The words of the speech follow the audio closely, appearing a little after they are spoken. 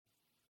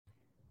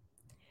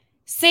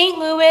St.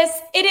 Louis,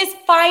 it is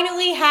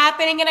finally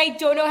happening, and I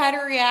don't know how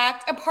to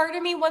react. A part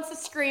of me wants to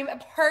scream. A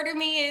part of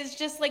me is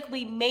just like,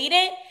 we made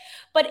it.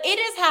 But it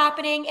is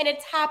happening, and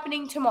it's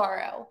happening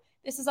tomorrow.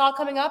 This is all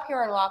coming up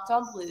here on Locked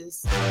On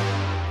Blues.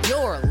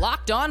 You're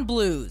Locked On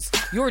Blues,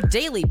 your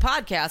daily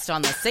podcast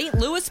on the St.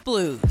 Louis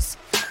Blues.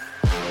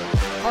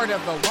 Part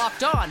of the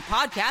Locked On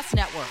Podcast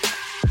Network,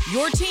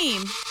 your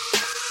team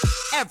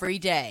every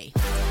day.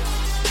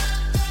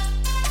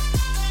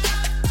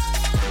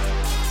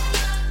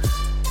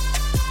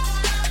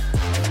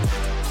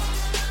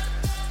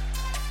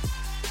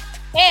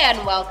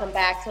 And welcome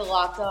back to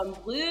Locked On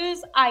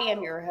Blues. I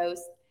am your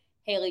host,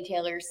 Haley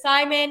Taylor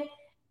Simon,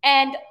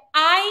 and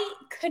I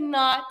could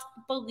not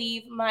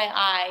believe my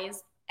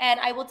eyes. And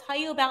I will tell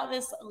you about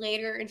this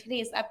later in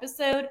today's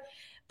episode.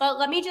 But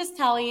let me just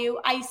tell you,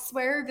 I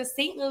swear the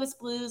St. Louis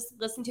Blues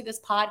listen to this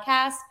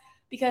podcast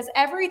because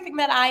everything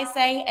that I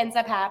say ends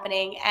up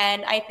happening.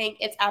 And I think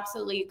it's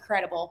absolutely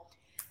incredible.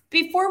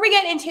 Before we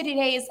get into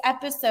today's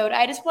episode,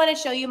 I just want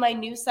to show you my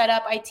new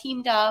setup. I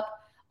teamed up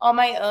on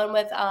my own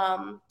with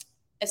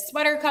a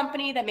sweater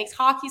company that makes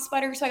hockey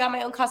sweaters. So I got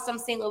my own custom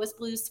St. Louis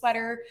Blues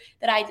sweater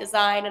that I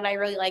designed, and I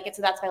really like it.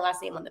 So that's my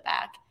last name on the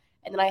back.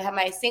 And then I have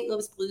my St.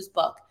 Louis Blues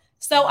book.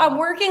 So I'm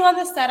working on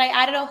the set. I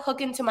added a hook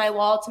into my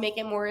wall to make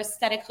it more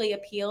aesthetically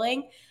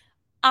appealing.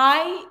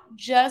 I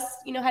just,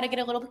 had to get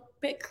a little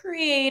bit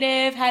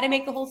creative, had to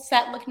make the whole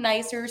set look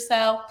nicer.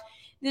 So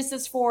this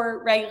is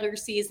for regular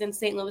season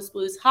St. Louis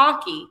Blues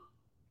hockey.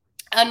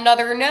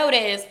 Another note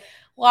is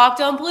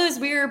Locked On Blues.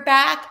 We are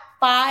back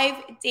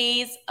 5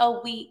 days a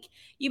week.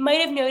 You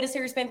might have noticed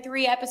there's been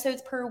 3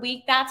 episodes per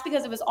week. That's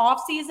because it was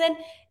off season.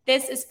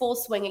 This is full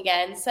swing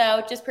again.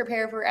 So just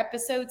prepare for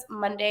episodes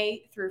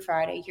Monday through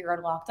Friday here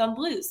on Locked On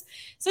Blues.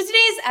 So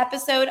today's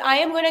episode, I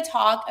am going to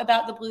talk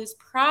about the Blues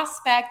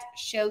prospect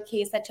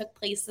showcase that took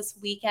place this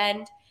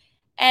weekend.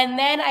 And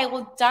then I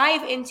will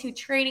dive into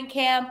training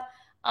camp,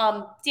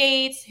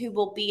 dates, who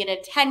will be in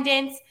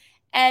attendance.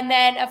 And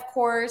then, of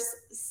course,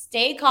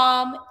 stay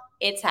calm.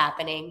 It's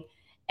happening.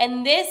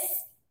 And this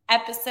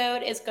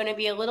episode is going to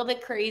be a little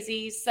bit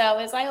crazy. So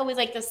as I always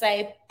like to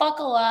say,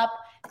 buckle up,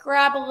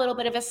 grab a little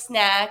bit of a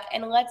snack,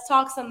 and let's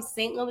talk some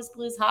St. Louis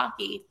Blues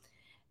hockey.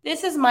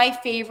 This is my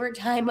favorite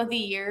time of the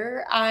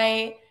year.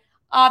 I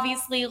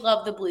obviously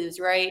love the Blues,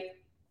 right?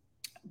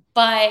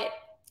 But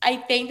I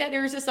think that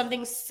there's just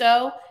something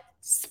so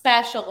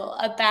special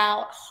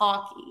about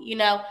hockey.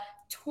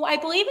 I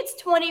believe it's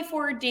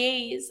 24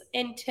 days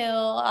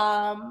until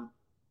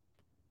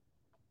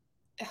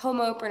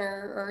home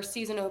opener or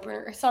season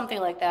opener or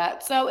something like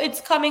that. So it's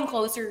coming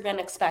closer than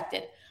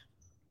expected.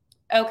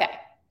 Okay.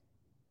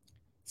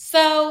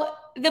 So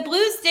the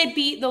Blues did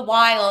beat the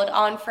Wild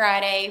on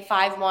Friday,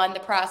 5-1.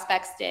 The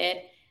prospects did.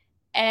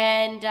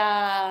 And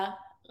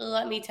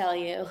let me tell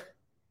you,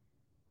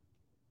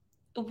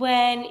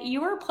 when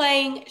you were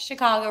playing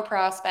Chicago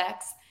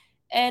prospects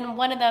and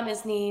one of them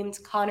is named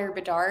Connor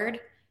Bedard,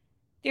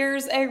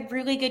 there's a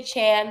really good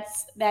chance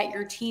that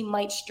your team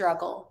might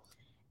struggle.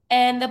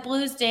 And the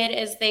Blues did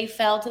is they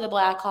fell to the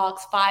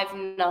Blackhawks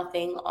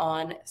 5-0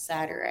 on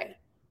Saturday.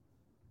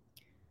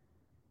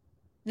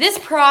 This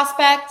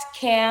prospect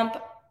camp,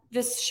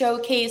 this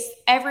showcase,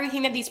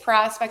 everything that these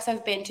prospects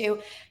have been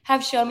to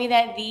have shown me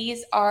that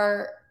these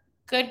are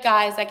good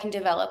guys that can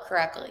develop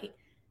correctly.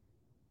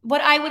 What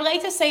I would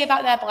like to say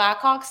about that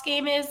Blackhawks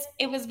game is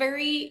it was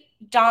very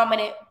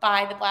dominant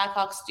by the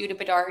Blackhawks due to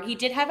Bedard. He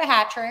did have a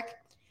hat trick.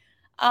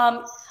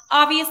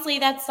 Obviously,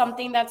 that's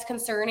something that's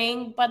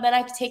concerning, but then I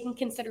have to take in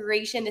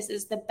consideration this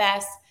is the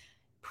best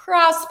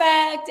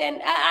prospect, and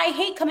I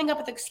hate coming up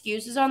with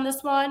excuses on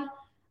this one.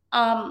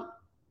 I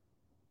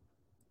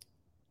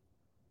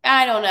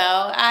don't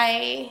know.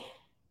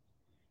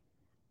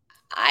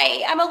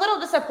 I'm a little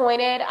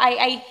disappointed.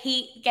 I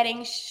hate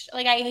getting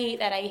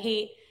I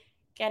hate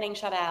getting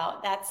shut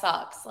out. That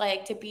sucks.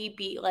 To be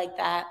beat like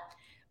that.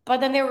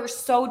 But then they were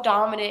so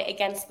dominant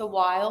against the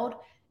Wild.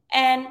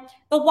 And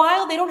the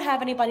Wild, they don't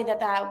have anybody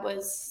that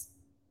was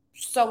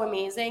so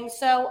amazing.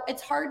 So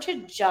it's hard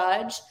to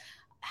judge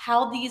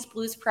how these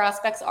Blues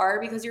prospects are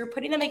because you're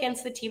putting them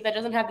against the team that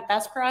doesn't have the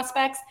best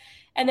prospects,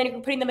 and then you're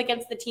putting them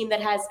against the team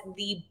that has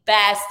the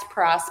best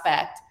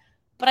prospect.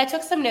 But I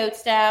took some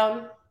notes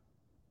down,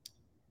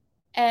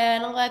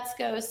 and let's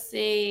go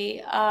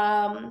see.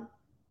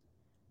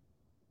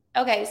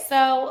 Okay,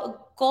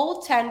 so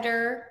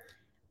goaltender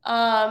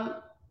Vadim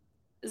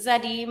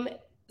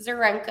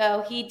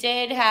Zarenko, he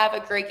did have a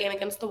great game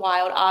against the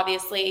Wild,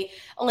 obviously,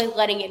 only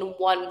letting in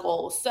 1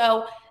 goal.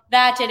 So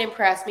that did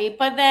impress me.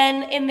 But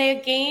then in the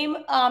game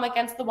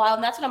against the Wild,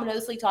 and that's what I'm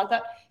mostly talking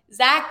about,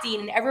 Zach Dean,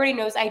 and everybody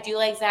knows I do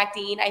like Zach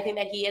Dean. I think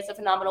that he is a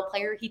phenomenal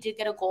player. He did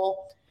get a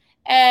goal.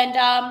 And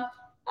I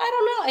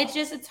don't know.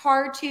 It's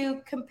hard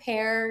to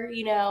compare,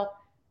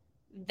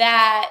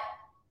 that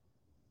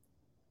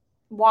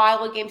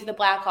Wild game to the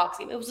Blackhawks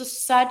game. It was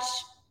just such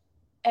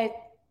a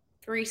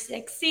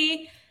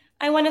 360,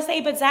 I want to say,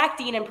 but Zach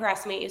Dean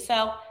impressed me.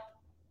 So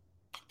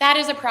that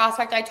is a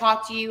prospect I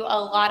talked to you a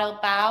lot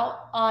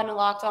about on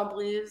Locked On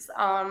Blues.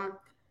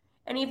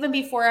 And even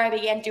before I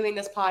began doing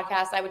this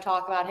podcast, I would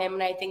talk about him,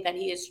 and I think that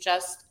he is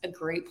just a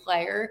great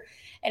player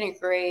and a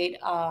great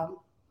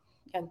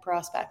young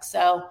prospect.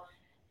 So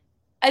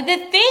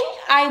the thing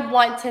I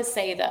want to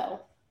say,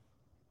 though,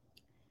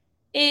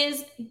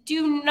 is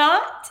do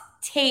not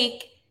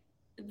take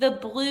the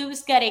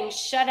Blues getting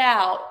shut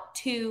out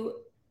to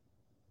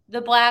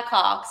the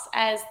Blackhawks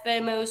as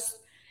the most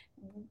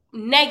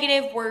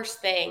negative, worst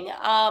thing.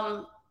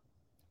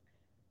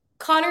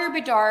 Connor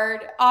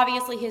Bedard,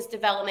 obviously his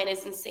development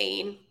is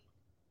insane,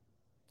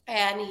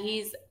 and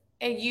he's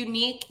a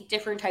unique,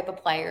 different type of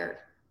player.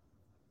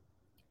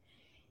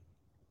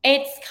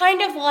 It's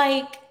kind of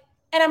like,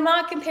 and I'm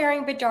not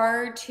comparing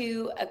Bedard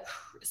to a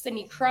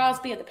Sidney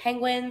Crosby of the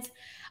Penguins.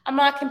 I'm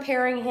not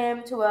comparing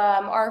him to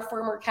our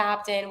former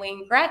captain,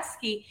 Wayne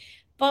Gretzky.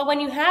 But when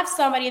you have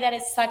somebody that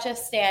is such a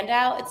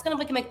standout, it's going to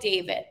look like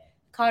McDavid,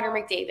 Connor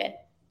McDavid.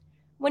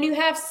 When you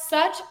have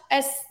such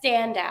a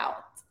standout,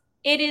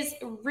 it is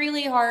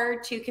really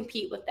hard to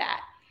compete with that.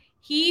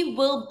 He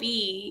will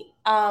be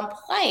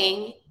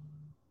playing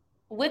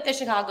with the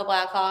Chicago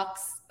Blackhawks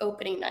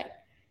opening night.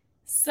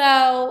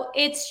 So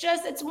it's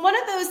one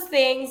of those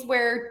things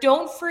where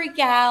don't freak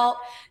out.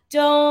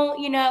 Don't,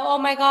 oh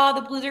my God,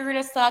 the Blues are going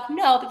to suck.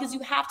 No, because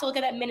you have to look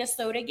at that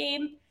Minnesota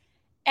game,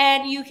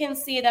 and you can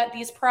see that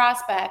these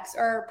prospects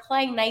are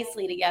playing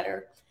nicely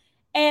together.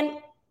 And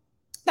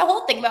the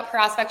whole thing about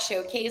prospect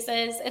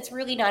showcases, it's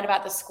really not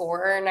about the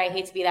score, and I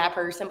hate to be that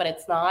person, but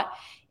it's not.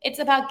 It's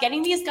about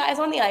getting these guys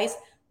on the ice,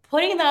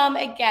 putting them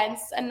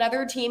against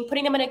another team,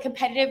 putting them in a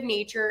competitive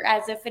nature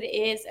as if it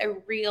is a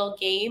real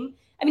game.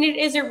 I mean, it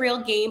is a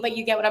real game, but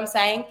you get what I'm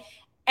saying.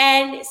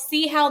 And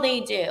see how they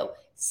do.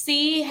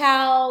 See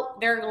how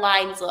their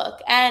lines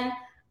look. And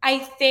I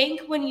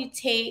think when you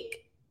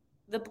take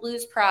the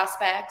Blues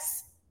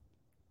prospects,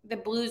 the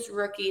Blues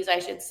rookies, I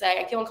should say.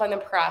 I keep on calling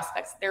them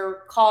prospects.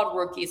 They're called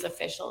rookies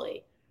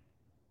officially.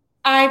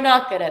 I'm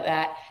not good at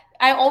that.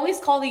 I always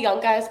call the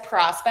young guys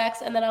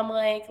prospects, and then I'm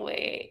like,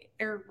 wait,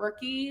 they're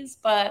rookies,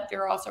 but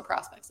they're also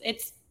prospects.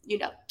 It's,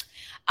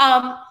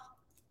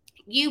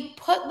 you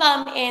put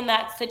them in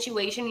that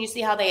situation, you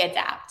see how they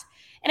adapt.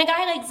 And a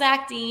guy like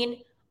Zach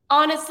Dean,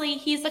 honestly,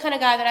 he's the kind of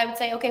guy that I would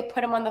say, okay,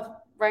 put him on the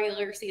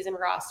regular season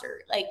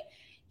roster. Like,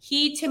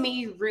 he, to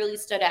me, really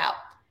stood out.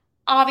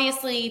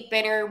 Obviously,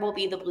 Benner will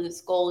be the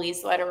Blues goalie,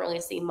 so I don't really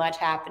see much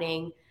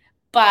happening.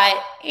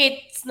 But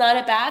it's not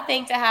a bad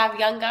thing to have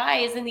young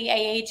guys in the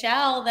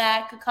AHL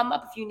that could come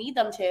up if you need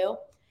them to.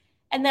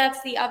 And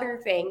that's the other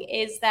thing,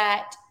 is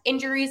that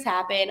injuries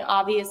happen.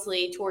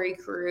 Obviously, Torrey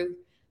Krug,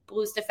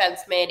 Blues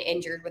defenseman,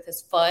 injured with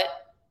his foot.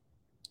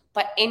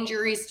 But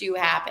injuries do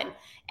happen.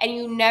 And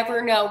you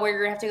never know where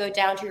you're going to have to go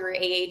down to your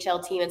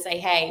AHL team and say,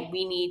 hey,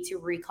 we need to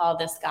recall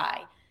this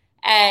guy.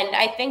 And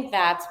I think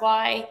that's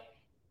why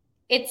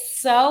it's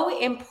so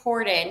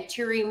important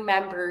to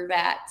remember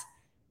that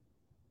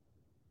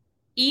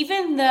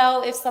even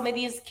though if some of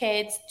these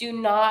kids do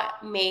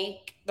not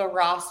make the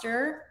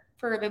roster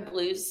for the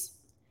Blues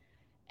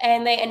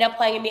and they end up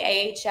playing in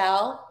the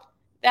AHL,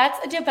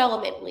 that's a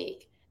development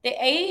league. The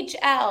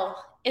AHL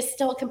is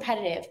still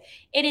competitive.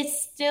 It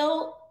is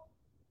still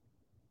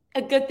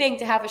a good thing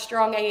to have a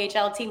strong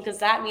AHL team, because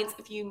that means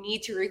if you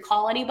need to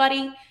recall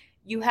anybody,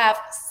 you have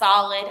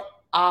solid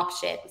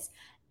options.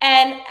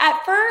 And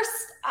at first,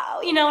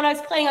 when I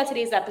was playing on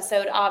today's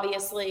episode,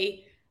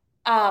 obviously,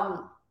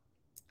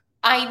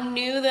 I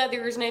knew that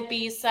there was going to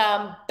be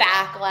some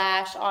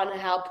backlash on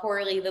how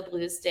poorly the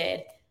Blues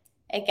did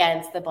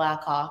against the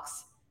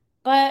Blackhawks.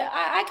 But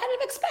I kind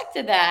of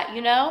expected that,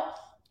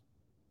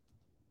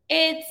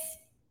 It's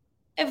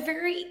a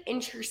very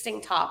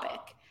interesting topic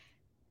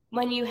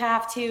when you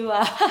have to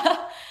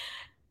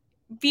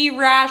be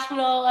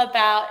rational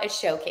about a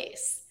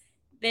showcase.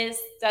 This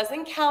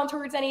doesn't count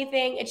towards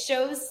anything. It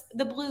shows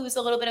the Blues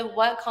a little bit of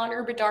what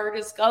Connor Bedard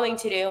is going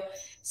to do.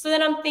 So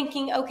then I'm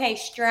thinking, okay,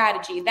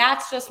 strategy.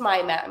 That's just my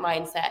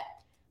mindset.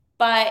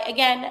 But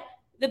again,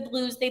 the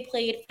Blues, they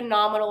played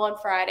phenomenal on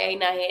Friday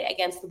night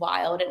against the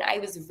Wild, and I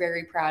was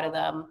very proud of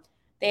them.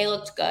 They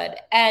looked good.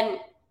 And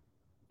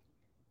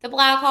the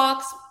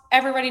Blackhawks,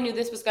 everybody knew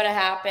this was going to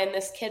happen.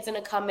 This kid's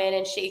going to come in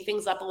and shake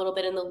things up a little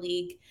bit in the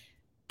league.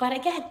 But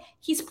again,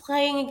 he's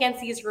playing against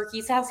these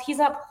rookies. He's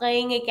not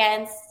playing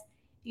against,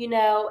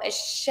 a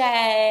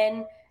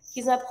Shen.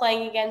 He's not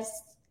playing against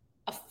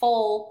a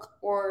Folk,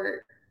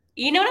 or,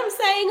 you know what I'm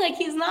saying? Like,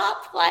 he's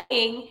not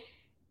playing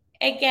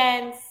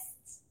against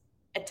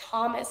a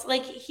Thomas.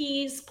 Like,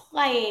 he's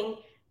playing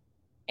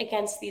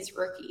against these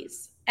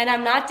rookies. And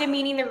I'm not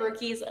demeaning the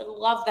rookies. I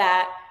love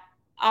that.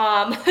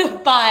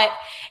 But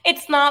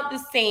it's not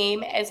the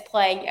same as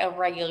playing a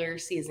regular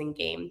season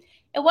game.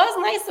 It was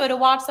nice, though, to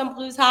watch some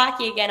Blues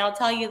hockey again. I'll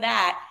tell you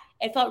that.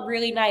 It felt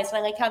really nice. And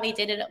I like how they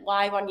did it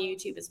live on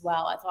YouTube as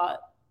well. I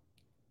thought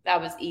that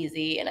was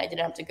easy, and I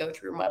didn't have to go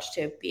through much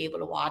to be able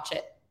to watch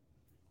it.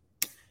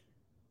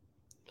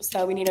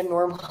 So we need to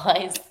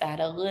normalize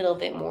that a little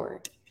bit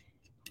more.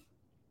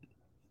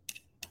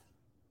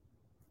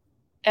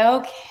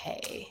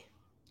 Okay.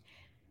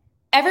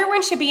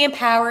 Everyone should be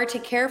empowered to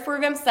care for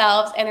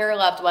themselves and their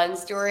loved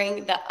ones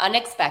during the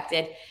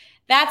unexpected.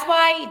 That's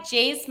why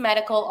Jase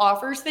Medical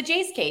offers the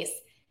Jase case.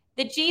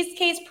 The Jase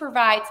case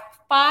provides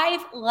 5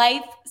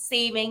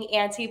 life-saving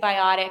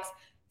antibiotics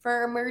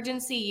for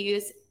emergency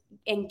use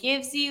and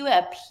gives you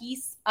a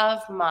peace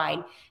of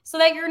mind so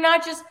that you're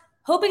not just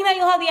hoping that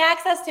you'll have the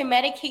access to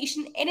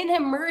medication in an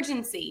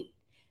emergency.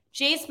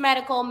 Jase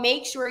Medical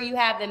makes sure you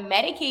have the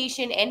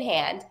medication in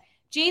hand.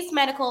 Jase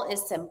Medical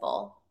is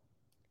simple.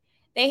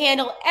 They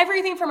handle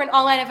everything from an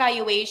online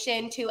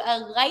evaluation to a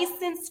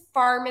licensed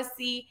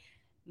pharmacy,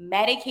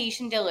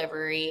 medication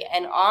delivery,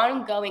 and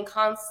ongoing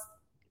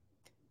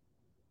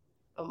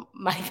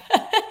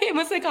it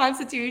was a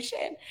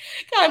constellation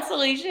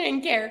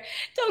care.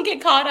 Don't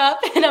get caught up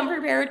and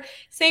unprepared.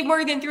 Save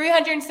more than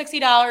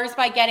 $360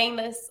 by getting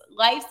this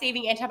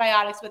life-saving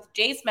antibiotics with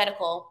Jase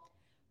Medical,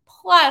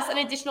 plus an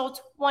additional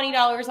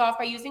 $20 off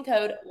by using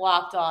code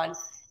LOCKEDON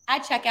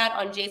at checkout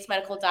on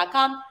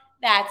jasemedical.com.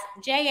 That's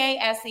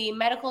JASE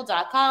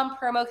medical.com,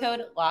 promo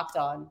code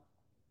LOCKEDON.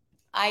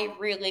 I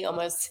really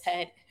almost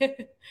said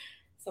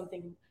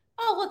something.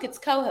 Oh, look, it's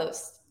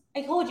co-host.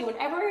 I told you,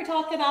 whenever I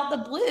talk about the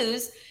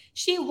Blues,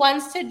 she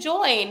wants to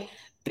join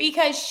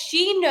because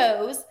she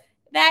knows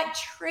that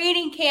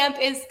training camp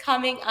is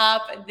coming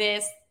up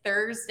this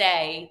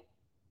Thursday.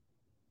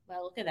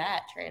 Well, look at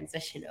that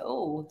transition.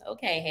 Oh,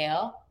 okay,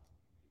 Hale.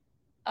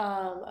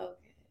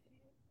 Okay.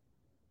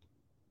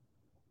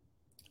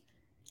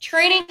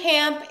 Training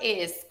camp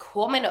is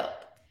coming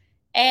up.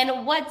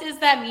 And what does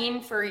that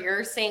mean for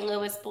your St.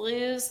 Louis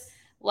Blues?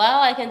 Well,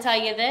 I can tell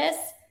you this.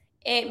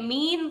 It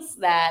means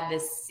that the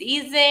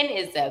season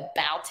is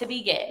about to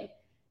begin.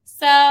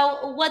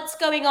 So what's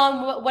going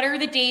on? What are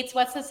the dates?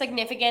 What's the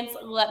significance?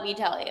 Let me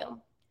tell you.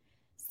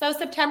 So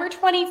September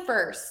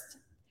 21st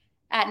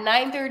at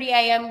 9:30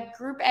 a.m.,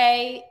 Group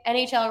A,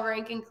 NHL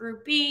rink, and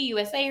Group B,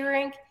 USA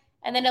rink,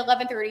 and then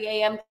 11:30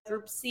 a.m.,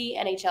 Group C,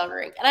 NHL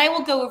rink. And I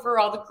will go over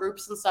all the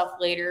groups and stuff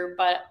later,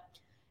 but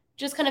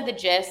just kind of the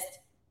gist.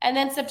 And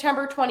then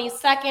September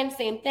 22nd,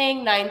 same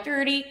thing,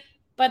 9:30.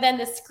 But then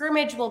the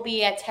scrimmage will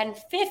be at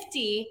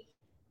 10:50,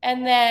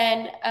 and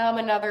then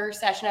another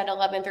session at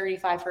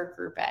 11:35 for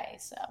Group A.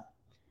 So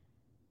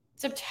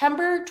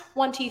September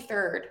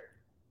 23rd,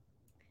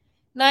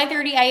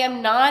 9:30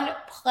 a.m.,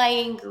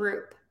 non-playing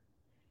group.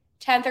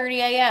 10:30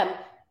 a.m.,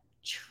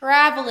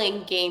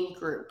 traveling game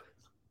group.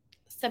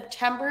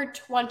 September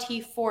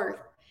 24th,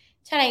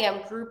 10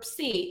 a.m., Group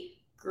C.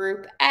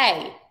 Group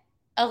A,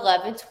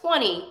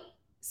 11:20,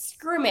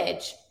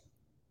 scrimmage,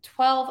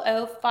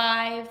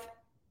 12:05.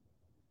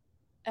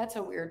 That's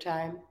a weird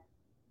time.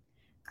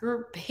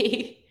 Group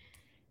B.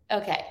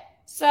 Okay.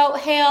 So,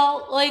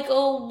 Hale,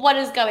 what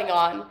is going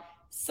on?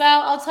 So,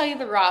 I'll tell you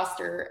the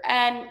roster.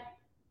 And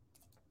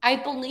I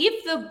believe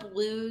the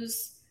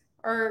Blues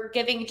are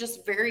giving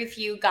just very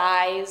few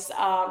guys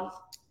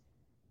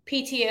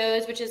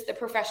PTOs, which is the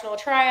professional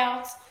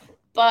tryouts.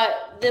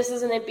 But this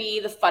is going to be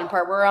the fun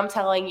part where I'm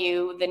telling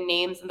you the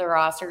names and the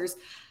rosters.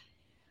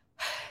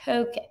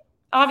 Okay.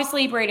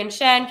 Obviously, Braden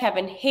Shen,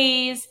 Kevin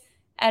Hayes,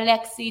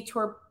 Alexei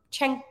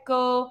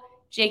Torchenko,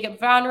 Jacob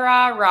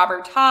Vanra,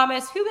 Robert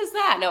Thomas. Who is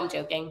that? No, I'm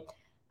joking.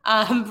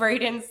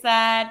 Braden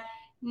said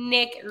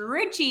Nick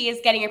Ritchie is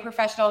getting a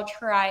professional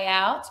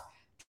tryout.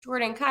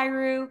 Jordan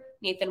Kyrou,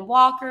 Nathan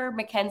Walker,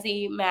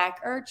 Mackenzie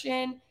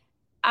McErchin,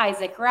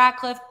 Isaac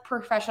Ratcliffe,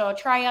 professional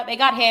tryout. They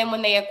got him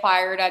when they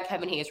acquired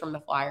Kevin Hayes from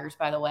the Flyers,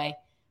 by the way.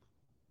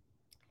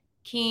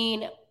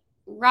 Keen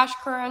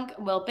Rushkrunk,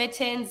 Will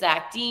Bitton,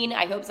 Zach Dean.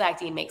 I hope Zach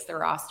Dean makes the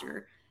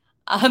roster.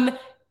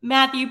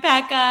 Matthew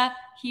Pekka,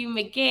 Hugh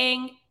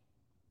McGing,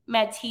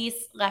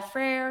 Matisse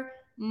Lafrere,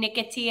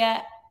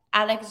 Nicotia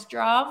Alex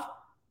Drov,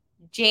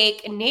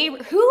 Jake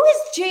Neighbors. Who is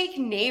Jake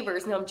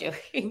Neighbors? No, I'm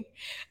joking.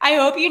 I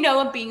hope you know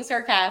I'm being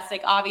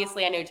sarcastic.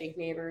 Obviously, I know Jake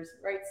Neighbors,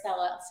 right,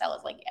 Stella?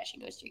 Stella's like, yeah, she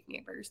knows Jake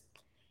Neighbors.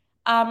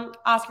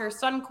 Oscar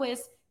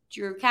Sundquist,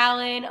 Drew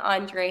Callen,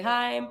 Andre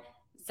Heim,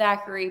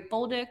 Zachary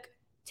Bolduc,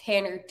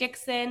 Tanner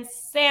Dixon,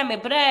 Sammy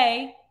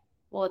Blais.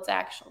 Well, it's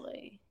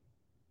actually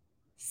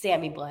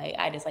Sammy Blais.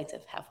 I just like to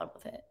have fun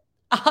with it.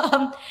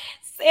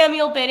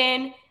 Samuel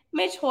Bidden,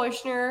 Mitch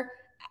Horschner,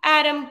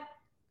 Adam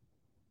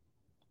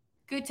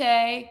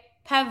Gute,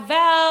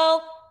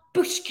 Pavel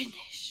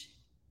Bushkinish,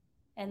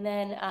 and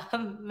then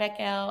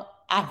Mikhail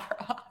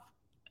Abrov.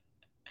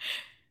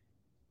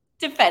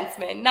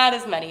 Defenseman, not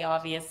as many,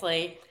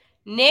 obviously.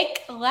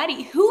 Nick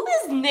Leddy. Who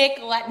is Nick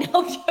Leddy?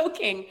 No, I'm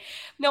joking.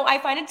 No, I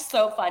find it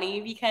so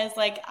funny because,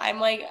 I'm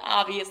like,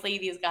 obviously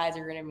these guys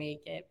are going to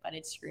make it, but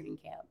it's training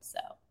camp, so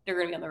they're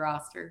going to be on the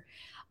roster.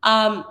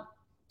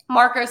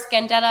 Marco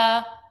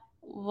Scandetta,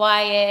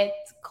 Wyatt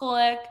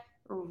Kulik,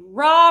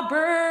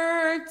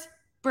 Robert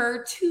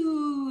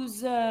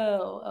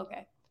Bertuzzo.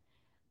 Okay.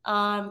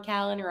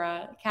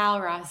 Cal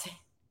Rosen,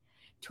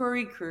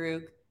 Torrey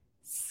Krug,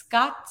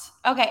 Scott.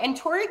 Okay, and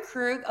Torrey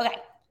Krug, okay.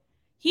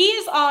 He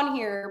is on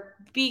here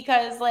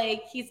because,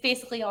 he's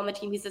basically on the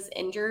team. He's just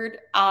injured.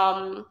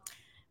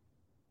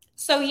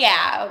 So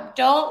yeah,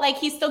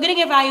 he's still getting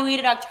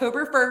evaluated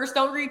October 1st.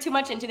 Don't read too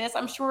much into this.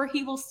 I'm sure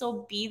he will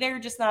still be there,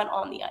 just not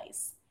on the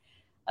ice.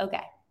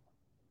 Okay.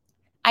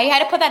 I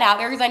had to put that out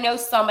there because I know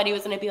somebody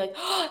was going to be like,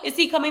 oh, is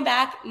he coming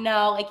back?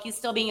 No, he's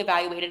still being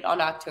evaluated on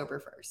October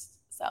 1st.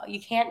 So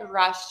you can't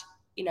rush,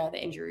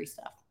 the injury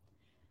stuff.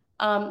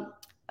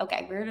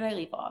 Okay, where did I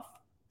leave off?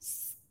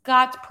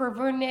 Scott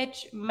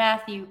Pervernich,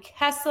 Matthew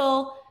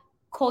Kessel,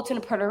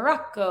 Colton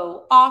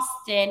Podorocco,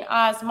 Austin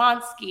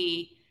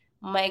Osmonsky,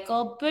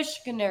 Michael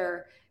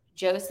Bushkiner,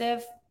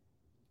 Joseph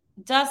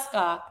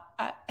Duskop,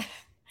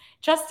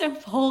 Justin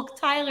Folk,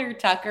 Tyler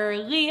Tucker,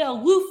 Leo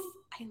Woof,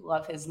 I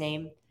love his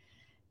name,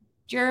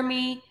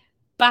 Jeremy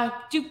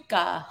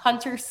Baduka,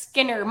 Hunter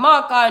Skinner,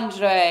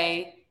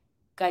 Marc-Andre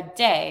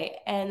Gaudet,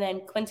 and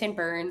then Quentin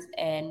Burns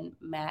and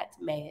Matt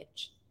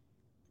Mage.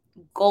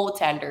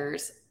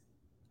 Goaltenders.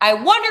 I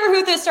wonder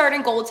who the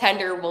starting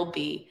goaltender will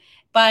be.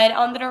 But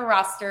on the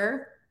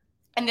roster,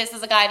 and this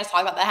is a guy I just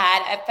talked about that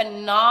had a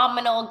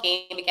phenomenal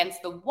game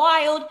against the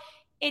Wild.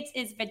 It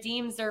is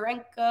Vadim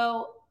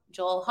Zarenko,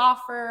 Joel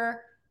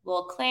Hofer,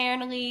 Will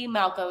Clanley,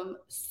 Malcolm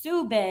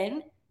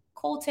Subban,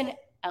 Colton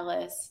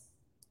Ellis,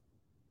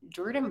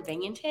 Jordan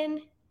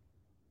Binghamton.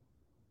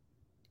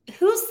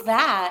 Who's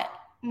that?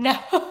 No.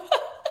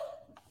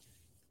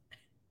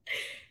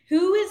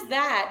 Who is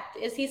that?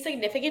 Is he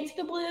significant to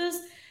the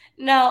Blues?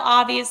 No,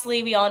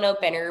 obviously we all know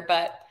Benner,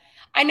 but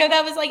I know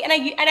that was and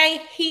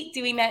I hate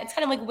doing that. It's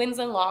kind of like wins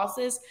and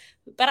losses,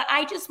 but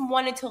I just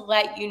wanted to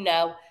let you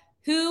know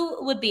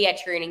who would be at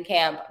training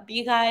camp,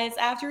 because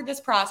after this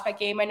prospect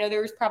game, I know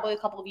there was probably a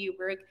couple of you who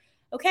were like,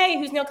 okay,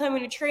 who's now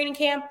coming to training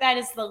camp? That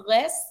is the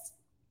list.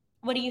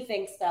 What do you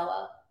think,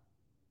 Stella?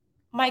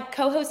 My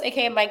co-host,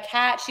 aka my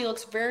cat, she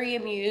looks very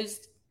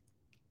amused,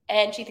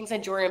 and she thinks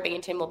that Jordan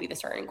Binghamton will be the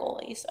starting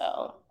goalie.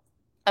 So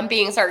I'm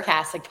being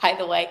sarcastic, by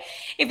the way.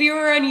 If you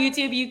were on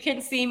YouTube, you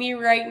can see me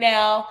right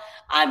now.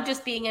 I'm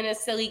just being in a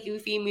silly,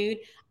 goofy mood.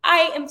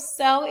 I am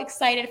so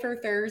excited for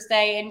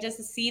Thursday and just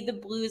to see the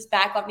Blues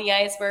back on the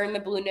ice wearing the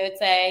Blue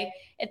Notes A.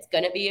 It's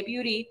going to be a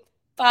beauty.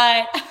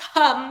 But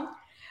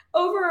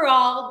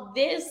overall,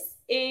 this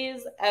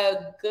is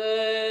a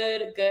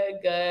good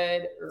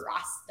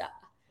roster.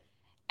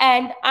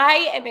 And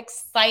I am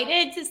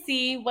excited to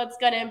see what's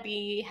going to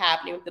be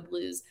happening with the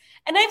Blues.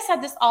 And I've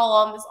said this all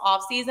on this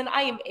offseason.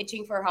 I am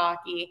itching for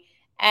hockey.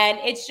 And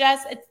it's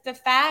the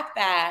fact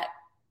that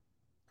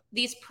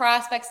these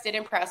prospects did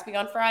impress me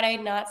on Friday,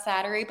 not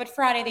Saturday, but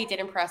Friday they did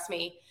impress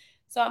me.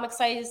 So I'm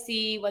excited to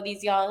see what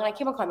these young, and I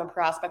keep on calling them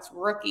prospects,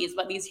 rookies,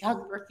 what these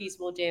young rookies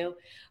will do.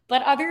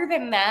 But other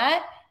than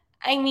that,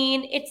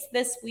 it's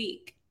this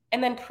week.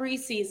 And then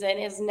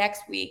preseason is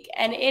next week.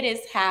 And it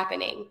is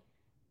happening.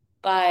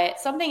 But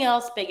something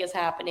else big is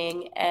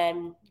happening.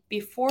 And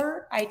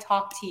before I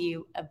talk to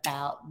you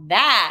about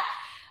that,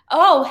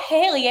 oh,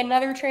 Haley,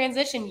 another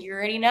transition. You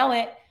already know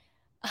it.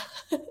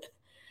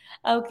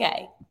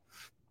 Okay.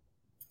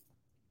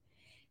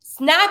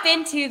 Snap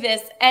into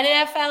this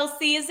NFL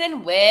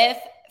season with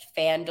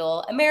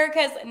FanDuel,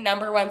 America's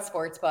 #1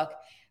 sportsbook.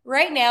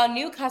 Right now,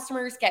 new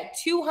customers get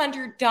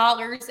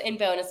 $200 in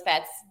bonus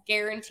bets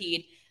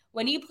guaranteed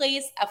when you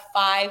place a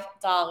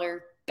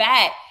 $5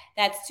 bet.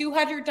 That's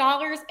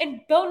 $200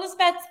 in bonus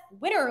bets,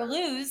 win or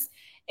lose.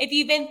 If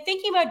you've been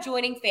thinking about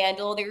joining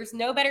FanDuel, there's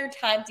no better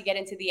time to get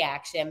into the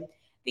action.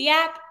 The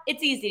app,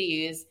 it's easy to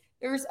use.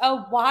 There's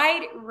a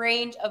wide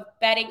range of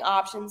betting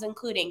options,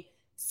 including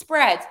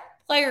spreads,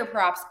 player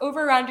props,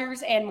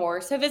 over-unders, and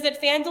more. So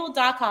visit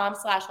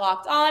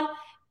FanDuel.com/lockedon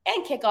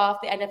and kick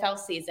off the NFL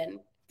season.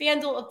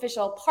 FanDuel,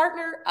 official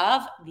partner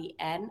of the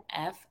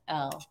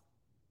NFL.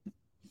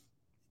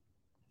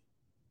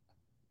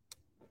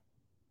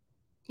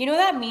 You know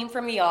that meme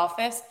from The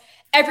Office?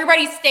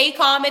 Everybody stay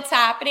calm, it's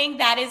happening.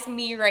 That is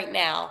me right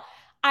now.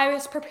 I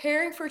was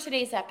preparing for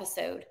today's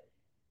episode.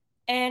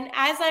 And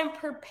as I'm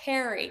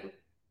preparing,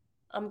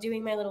 I'm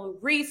doing my little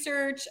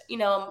research.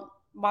 I'm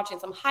watching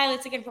some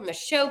highlights again from the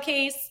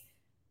showcase.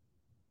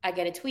 I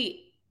get a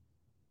tweet.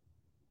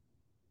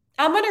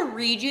 I'm going to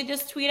read you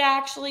this tweet,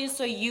 actually,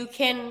 so you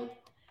can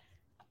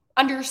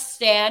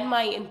understand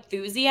my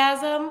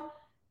enthusiasm,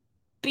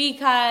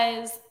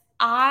 because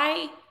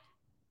I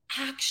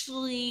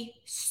actually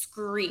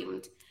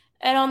screamed.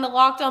 And on the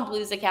Locked On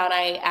Blues account,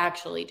 I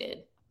actually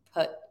did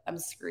put, I'm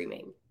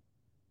screaming.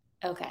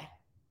 Okay.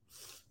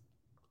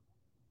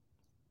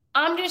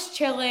 I'm just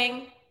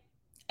chilling,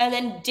 and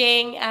then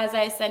ding as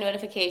I send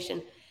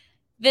notification.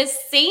 The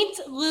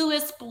St.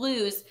 Louis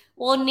Blues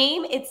will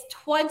name its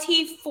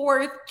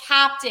 24th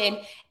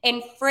captain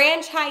in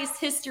franchise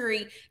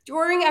history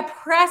during a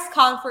press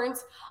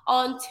conference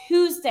on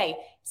Tuesday,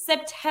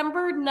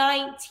 September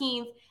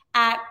 19th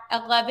at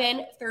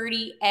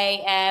 11:30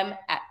 a.m.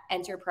 at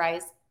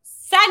Enterprise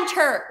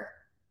Center.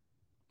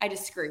 I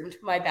just screamed,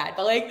 my bad,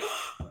 but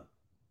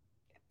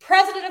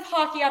President of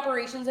Hockey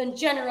Operations and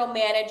General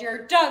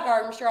Manager Doug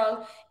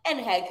Armstrong and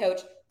head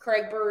coach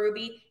Craig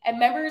Berube and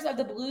members of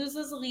the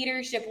Blues'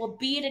 leadership will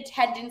be in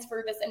attendance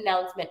for this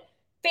announcement.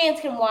 Fans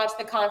can watch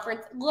the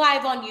conference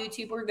live on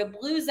YouTube or the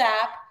Blues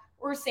app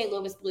or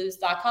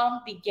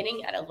stlouisblues.com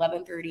beginning at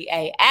 11:30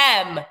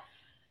 a.m.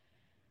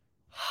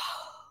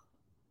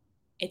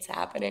 It's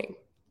happening.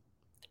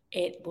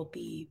 It will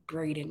be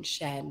Brayden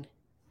Schenn.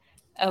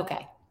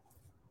 Okay.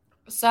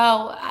 So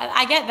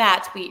I get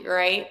that tweet,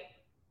 right?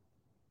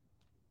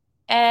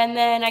 And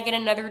then I get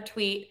another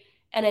tweet,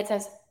 and it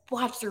says,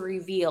 watch the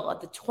reveal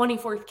of the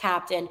 24th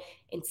captain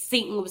in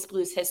St. Louis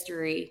Blues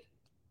history.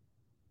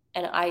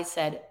 And I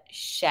said,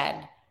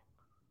 Schenn.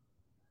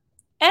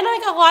 And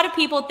like a lot of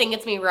people think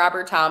it's me,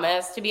 Robert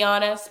Thomas, to be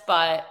honest,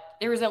 but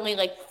there was only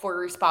like 4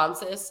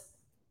 responses.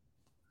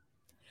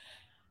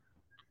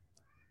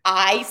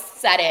 I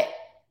said it.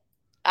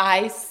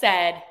 I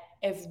said,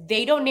 if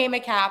they don't name a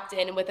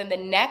captain within the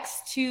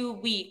next 2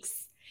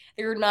 weeks,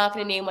 they're not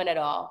going to name one at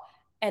all.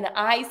 And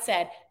I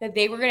said that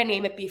they were going to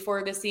name it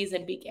before the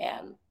season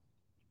began.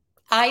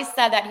 I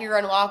said that here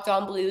on Locked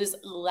On Blues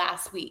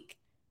last week.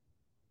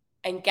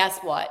 And guess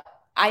what?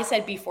 I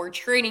said before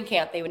training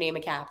camp they would name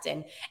a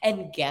captain.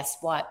 And guess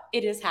what?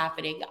 It is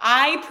happening.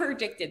 I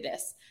predicted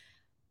this.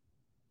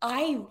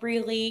 I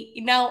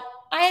really,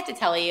 I have to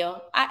tell you,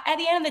 at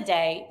the end of the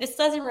day, this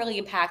doesn't really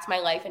impact my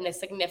life in a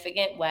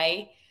significant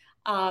way.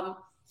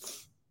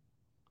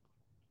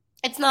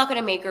 It's not going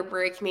to make or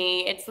break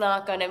me. It's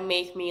not going to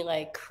make me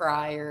like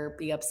cry or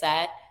be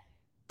upset.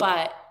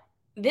 But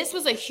this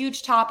was a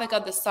huge topic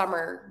of the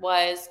summer,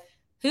 was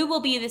who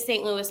will be the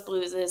St. Louis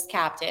Blues'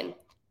 captain.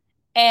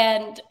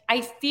 And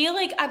I feel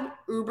like I'm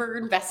uber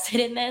invested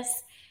in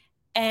this.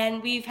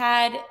 And we've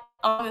had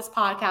on this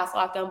podcast,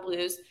 Locked On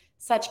Blues,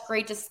 such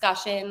great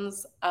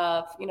discussions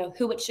of,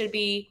 who it should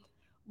be,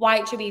 why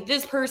it should be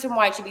this person,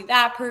 why it should be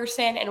that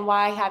person, and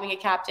why having a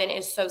captain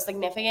is so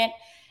significant.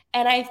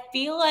 And I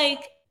feel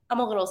like I'm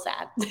a little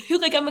sad.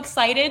 Like I'm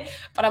excited,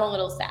 but I'm a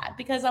little sad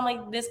because I'm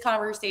like, this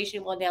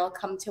conversation will now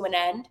come to an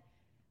end.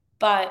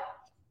 But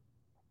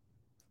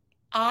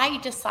I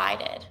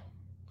decided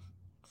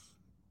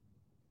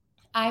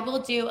I will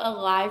do a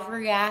live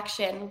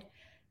reaction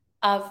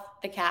of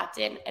the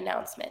captain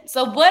announcement.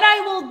 So what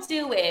I will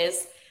do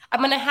is I'm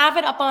going to have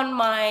it up on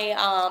my,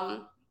 I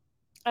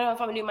don't know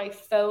if I'm going to do my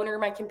phone or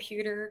my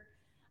computer.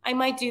 I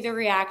might do the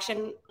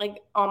reaction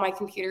like on my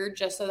computer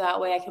just so that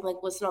way I can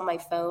like listen on my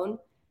phone.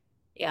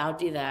 Yeah, I'll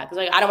do that. Because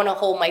like I don't want to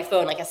hold my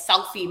phone like a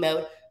selfie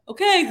mode.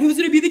 Okay, who's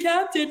going to be the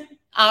captain?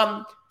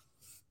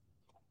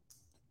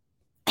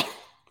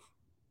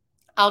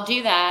 I'll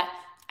do that.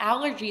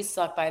 Allergies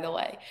suck, by the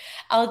way.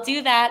 I'll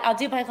do that. I'll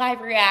do my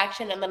live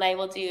reaction, and then I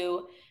will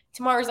do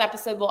tomorrow's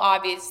episode will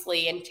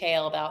obviously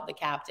entail about the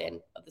captain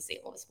of the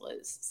St. Louis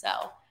Blues. So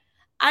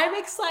I'm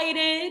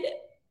excited.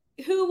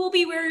 Who will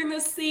be wearing the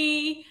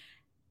C?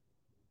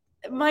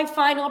 My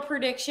final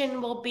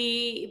prediction will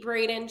be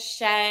Brayden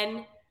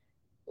Schenn.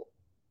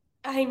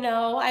 I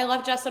know. I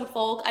love Justin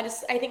Folk. I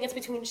think it's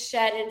between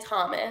Schenn and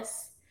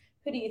Thomas.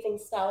 Who do you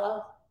think,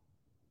 Stella?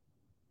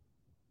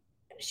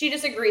 She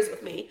disagrees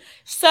with me.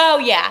 So,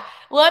 yeah.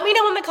 Let me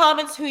know in the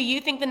comments who you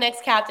think the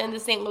next captain of the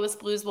St. Louis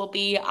Blues will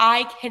be.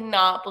 I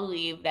cannot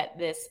believe that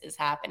this is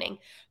happening.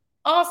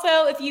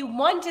 Also, if you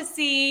want to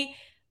see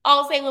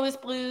all St. Louis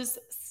Blues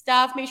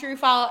stuff, make sure you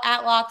follow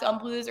at Locked On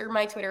Blues or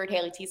my Twitter at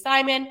Haley T.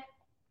 Simon.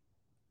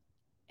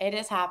 It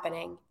is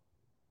happening.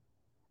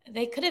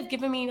 They could have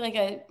given me like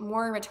a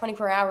more of a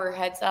 24-hour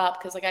heads up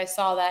because like I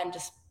saw that and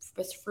just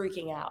was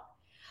freaking out.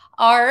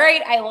 All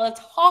right. I will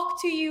talk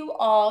to you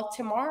all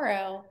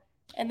tomorrow.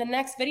 And the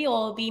next video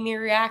will be me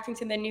reacting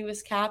to the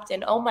newest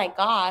captain. Oh my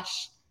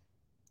gosh.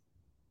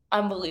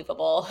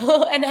 Unbelievable.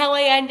 And how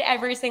I end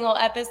every single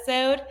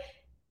episode.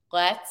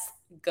 Let's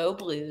go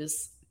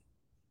Blues.